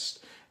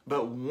rest.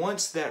 But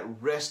once that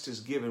rest is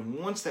given,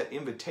 once that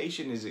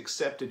invitation is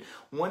accepted,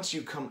 once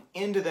you come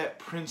into that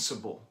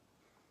principle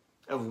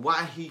of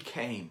why he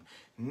came,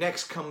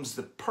 next comes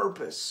the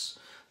purpose.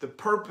 The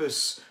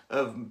purpose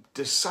of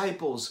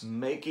disciples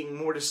making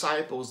more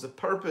disciples. The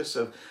purpose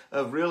of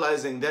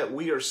realizing that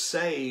we are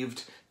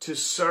saved to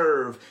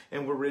serve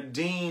and we're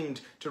redeemed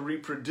to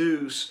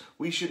reproduce.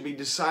 We should be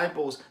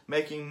disciples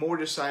making more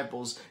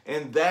disciples.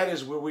 And that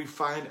is where we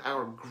find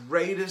our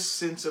greatest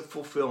sense of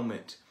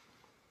fulfillment.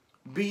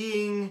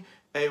 Being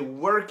a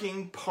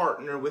working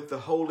partner with the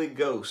Holy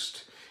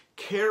Ghost.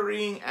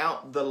 Carrying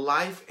out the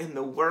life and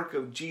the work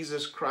of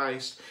Jesus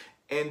Christ.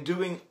 And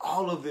doing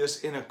all of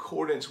this in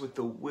accordance with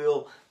the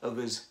will of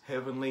his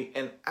heavenly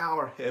and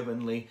our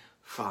heavenly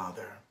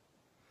Father.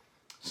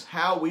 It's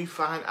how we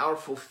find our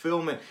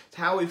fulfillment. It's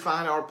how we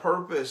find our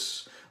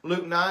purpose.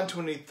 Luke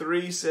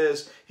 9:23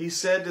 says, he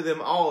said to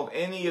them all, if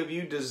any of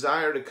you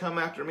desire to come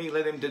after me,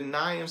 let him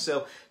deny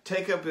himself,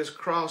 take up his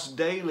cross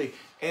daily,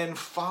 and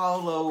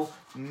follow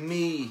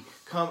me.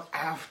 Come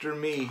after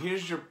me.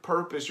 Here's your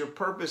purpose. Your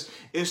purpose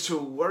is to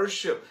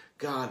worship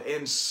God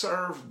and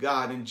serve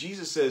God. And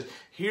Jesus says,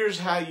 here's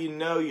how you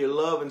know you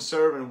love and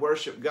serve and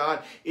worship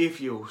God.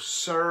 If you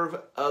serve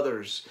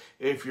others,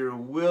 if you're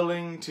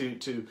willing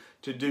to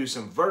do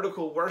some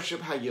vertical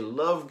worship, how you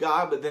love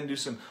God, but then do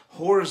some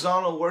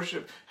horizontal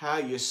worship, how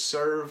you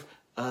serve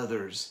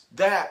others.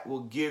 That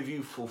will give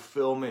you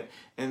fulfillment,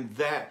 and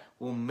that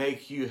will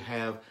make you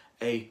have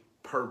a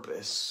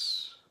purpose.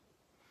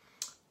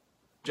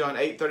 John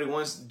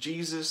 8:31,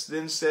 Jesus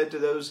then said to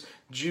those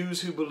Jews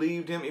who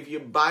believed him, if you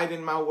abide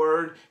in my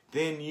word,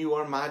 then you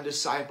are my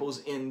disciples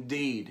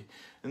indeed.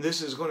 And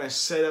this is going to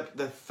set up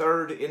the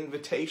third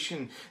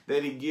invitation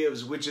that he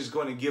gives, which is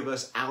going to give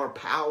us our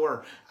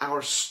power,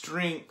 our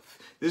strength.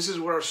 This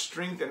is where our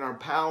strength and our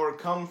power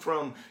come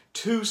from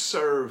to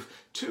serve,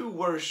 to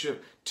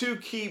worship, to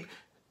keep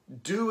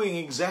doing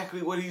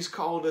exactly what he's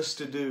called us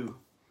to do.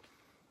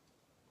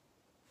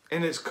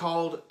 And it's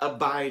called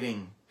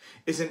abiding.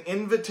 It's an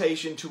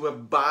invitation to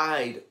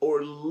abide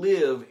or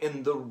live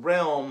in the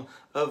realm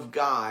of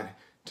God,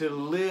 to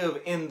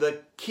live in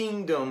the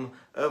kingdom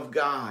of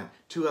God,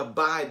 to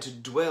abide, to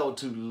dwell,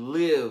 to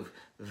live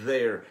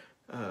there.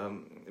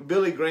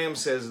 Billy Graham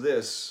says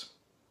this,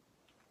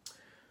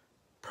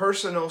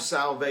 personal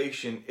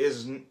salvation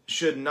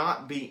should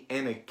not be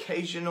an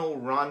occasional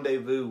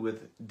rendezvous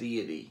with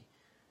deity.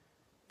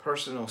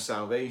 Personal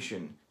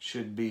salvation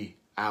should be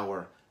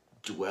our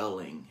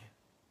dwelling.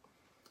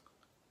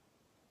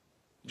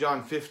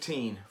 John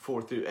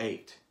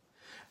 15:4-8.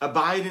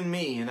 Abide in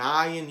me, and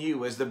I in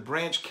you, as the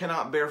branch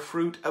cannot bear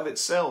fruit of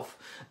itself,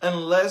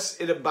 unless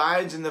it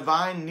abides in the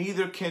vine,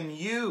 neither can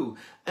you,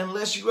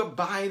 unless you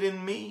abide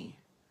in me.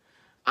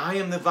 I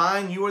am the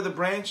vine, you are the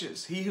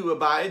branches. He who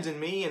abides in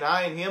me, and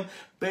I in him,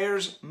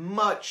 bears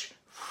much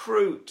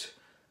fruit.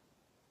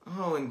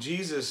 Oh, and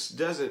Jesus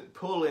doesn't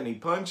pull any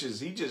punches.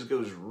 He just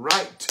goes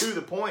right to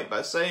the point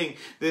by saying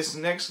this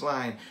next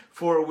line,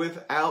 "For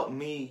without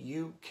me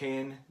you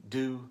can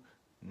do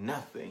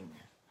nothing."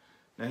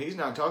 Now, he's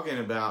not talking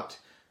about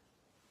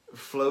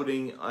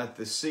floating at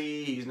the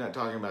sea. He's not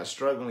talking about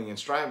struggling and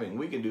striving.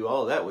 We can do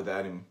all that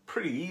without him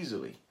pretty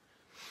easily.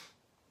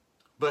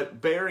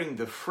 But bearing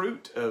the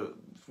fruit of,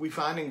 we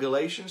find in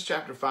Galatians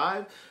chapter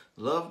 5,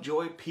 love,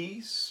 joy,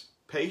 peace,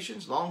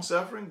 patience,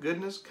 long-suffering,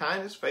 goodness,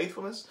 kindness,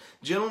 faithfulness,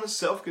 gentleness,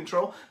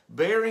 self-control.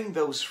 Bearing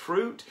those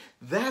fruit,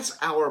 that's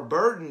our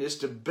burden, is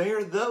to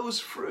bear those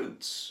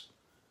fruits.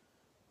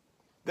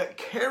 That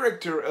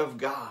character of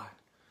God.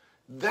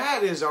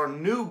 That is our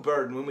new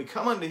burden. When we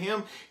come unto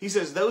him, he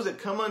says, those that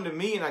come unto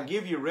me and I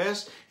give you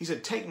rest, he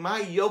said, take my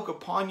yoke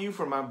upon you,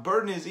 for my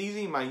burden is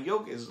easy, my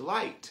yoke is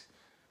light.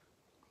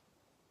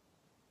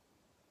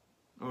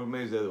 Or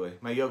maybe it's the other way.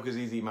 My yoke is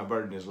easy, my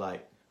burden is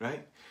light,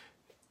 right?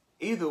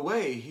 Either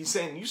way, he's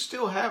saying you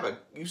still have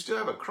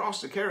a cross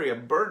to carry, a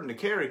burden to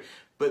carry,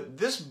 but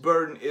this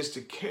burden is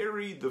to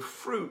carry the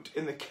fruit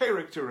in the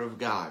character of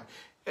God.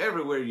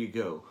 Everywhere you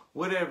go,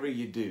 whatever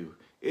you do,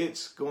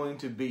 it's going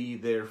to be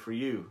there for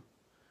you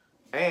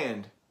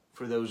and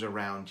for those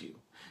around you.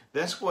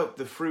 That's what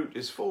the fruit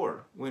is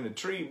for. When a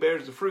tree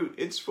bears the fruit,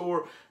 it's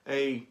for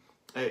a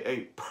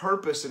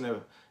purpose and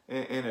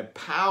a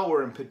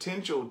power and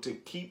potential to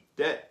keep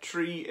that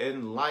tree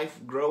and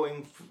life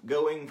going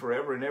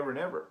forever and ever and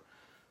ever.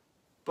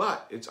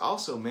 But it's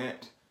also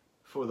meant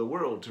for the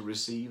world to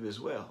receive as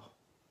well.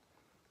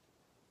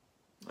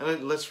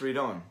 Let's read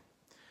on.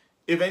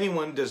 If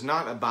anyone does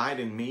not abide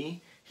in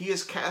me, he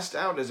is cast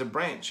out as a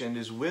branch and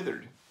is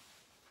withered.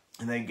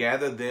 And they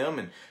gather them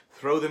and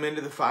throw them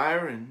into the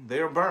fire, and they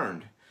are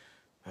burned.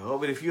 Oh,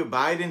 but if you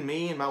abide in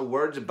me and my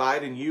words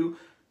abide in you,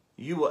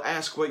 you will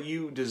ask what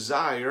you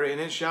desire,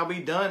 and it shall be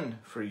done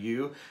for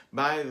you.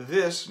 By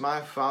this my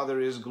Father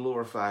is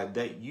glorified,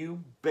 that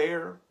you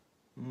bear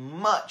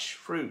much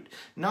fruit.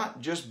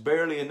 Not just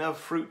barely enough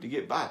fruit to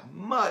get by,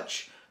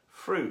 much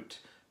fruit,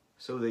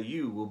 so that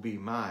you will be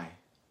my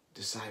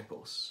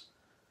disciples.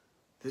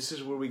 This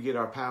is where we get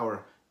our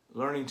power,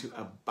 learning to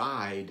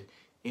abide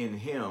in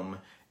him.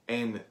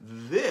 And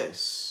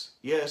this,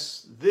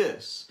 yes,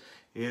 this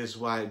is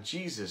why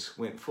Jesus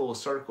went full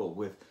circle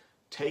with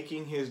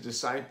taking his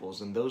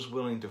disciples and those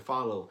willing to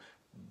follow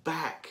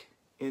back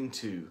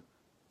into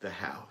the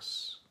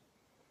house.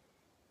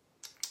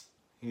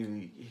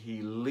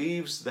 He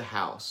leaves the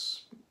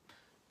house.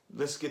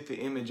 Let's get the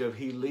image of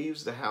he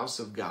leaves the house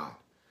of God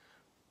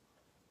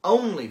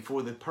only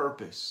for the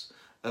purpose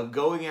of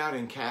going out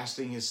and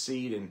casting his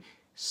seed and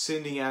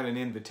sending out an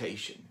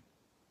invitation.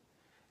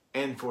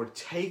 And for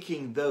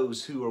taking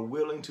those who are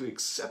willing to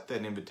accept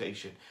that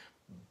invitation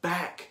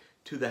back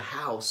to the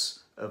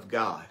house of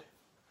God.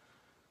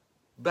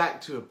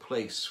 Back to a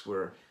place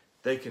where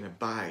they can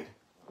abide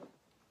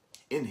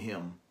in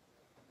him.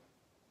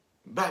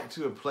 Back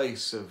to a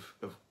place of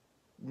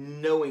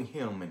knowing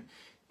him and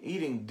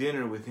eating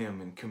dinner with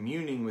him and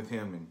communing with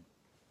him and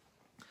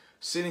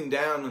sitting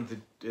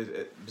down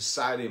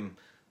beside him.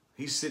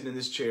 He's sitting in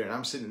this chair and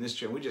I'm sitting in this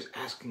chair. And we're just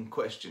asking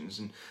questions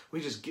and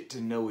we just get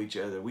to know each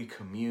other. We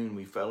commune,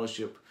 we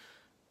fellowship,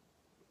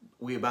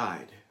 we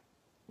abide,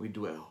 we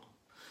dwell.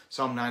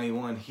 Psalm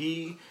 91,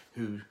 he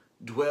who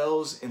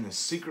dwells in the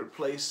secret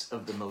place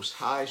of the Most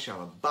High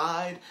shall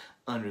abide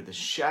under the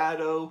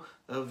shadow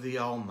of the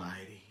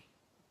Almighty.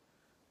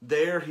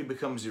 There he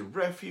becomes your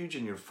refuge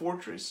and your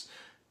fortress,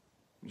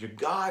 your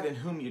God in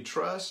whom you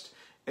trust.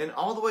 And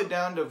all the way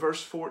down to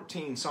verse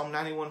 14, Psalm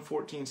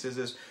 91:14 says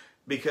this,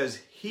 because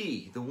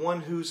he, the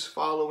one who's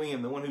following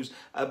him, the one who's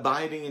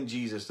abiding in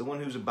Jesus, the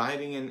one who's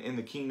abiding in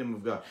the kingdom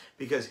of God,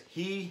 because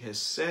he has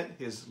set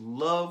his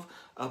love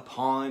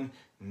upon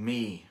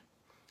me.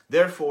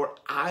 Therefore,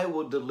 I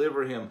will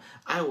deliver him.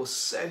 I will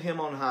set him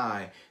on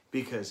high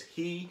because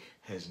he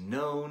has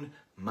known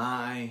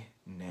my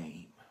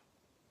name.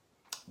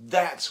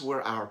 That's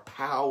where our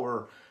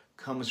power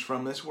comes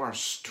from. That's where our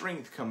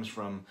strength comes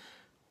from.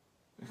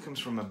 It comes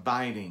from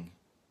abiding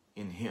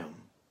in him.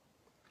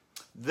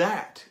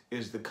 That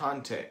is the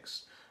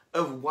context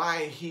of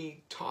why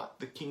he taught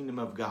the kingdom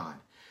of God,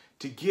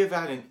 to give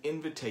out an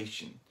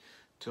invitation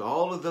to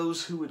all of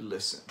those who would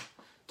listen,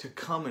 to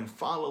come and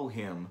follow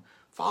him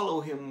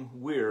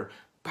where?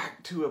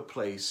 Back to a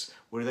place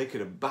where they could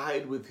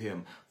abide with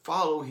him,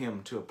 follow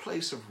him to a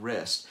place of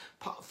rest,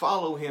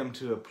 follow him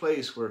to a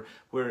place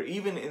where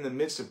even in the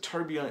midst of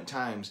turbulent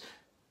times,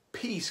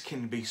 peace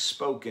can be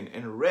spoken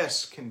and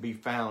rest can be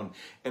found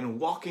and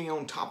walking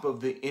on top of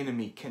the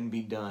enemy can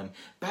be done.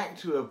 Back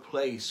to a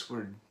place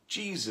where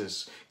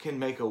Jesus can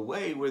make a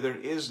way where there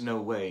is no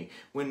way,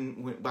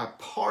 when by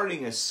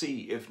parting a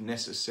sea if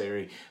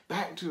necessary.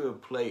 Back to a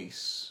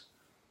place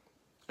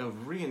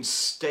of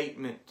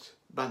reinstatement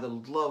by the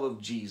love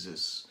of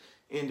Jesus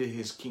into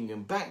his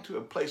kingdom. Back to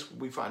a place where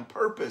we find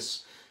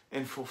purpose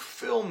and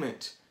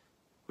fulfillment.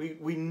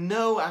 We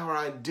know our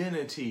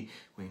identity.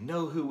 We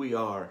know who we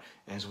are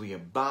as we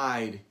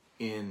abide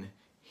in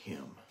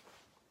him.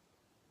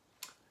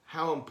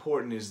 How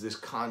important is this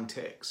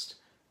context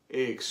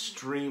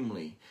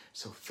extremely.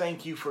 So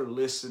thank you for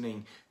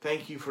listening.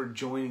 Thank you for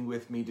joining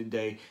with me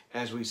today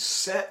as we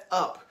set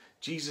up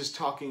Jesus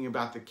talking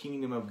about the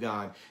kingdom of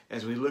God,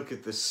 as we look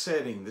at the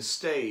setting, the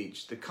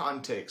stage, the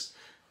context,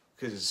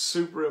 because it's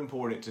super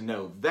important to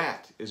know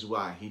that is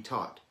why he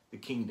taught the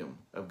kingdom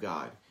of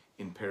God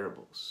in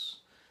parables.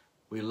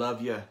 We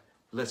love you.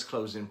 Let's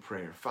close in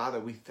prayer. Father,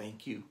 we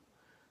thank you.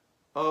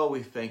 Oh,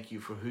 we thank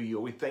you for who you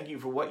are. We thank you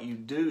for what you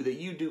do, that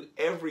you do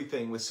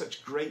everything with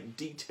such great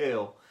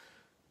detail.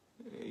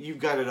 You've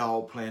got it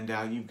all planned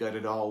out. You've got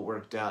it all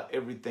worked out.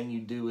 Everything you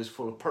do is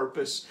full of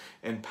purpose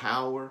and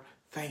power.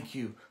 Thank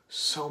you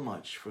so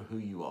much for who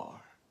you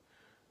are.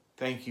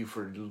 Thank you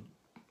for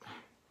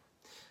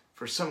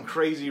some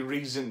crazy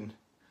reason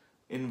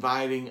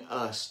inviting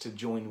us to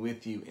join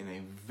with you in a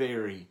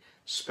very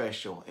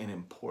special and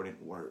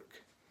important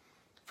work.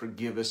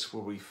 Forgive us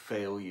where we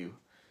fail you.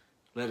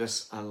 Let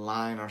us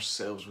align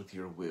ourselves with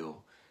your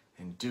will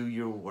and do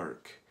your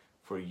work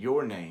for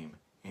your name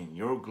and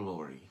your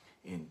glory.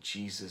 In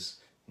Jesus'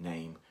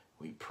 name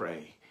we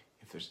pray.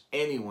 If there's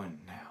anyone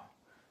now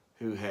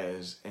who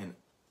has an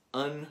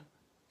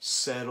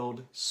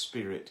unsettled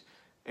spirit,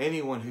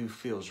 anyone who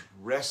feels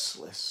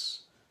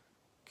restless,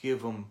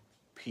 give them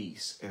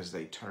peace as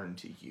they turn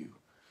to you.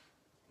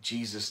 In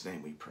Jesus'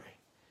 name we pray.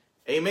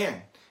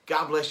 Amen.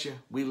 God bless you.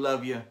 We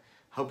love you.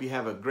 Hope you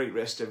have a great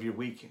rest of your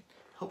week.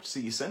 Hope to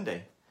see you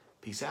Sunday.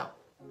 Peace out.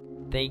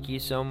 Thank you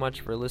so much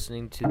for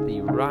listening to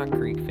the Rock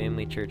Creek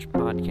Family Church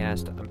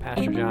podcast. I'm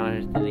Pastor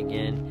Jonathan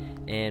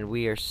again, and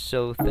we are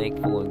so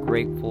thankful and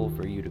grateful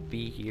for you to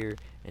be here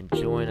and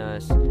join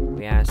us.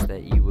 We ask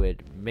that you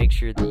would make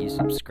sure that you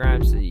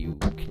subscribe so that you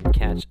can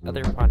catch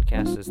other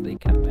podcasts as they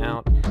come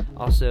out.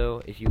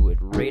 Also, if you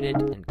would rate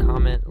it and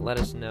comment, let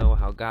us know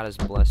how God has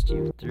blessed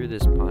you through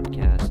this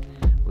podcast.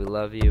 We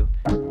love you.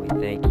 We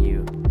thank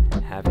you.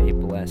 Have a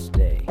blessed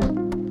day.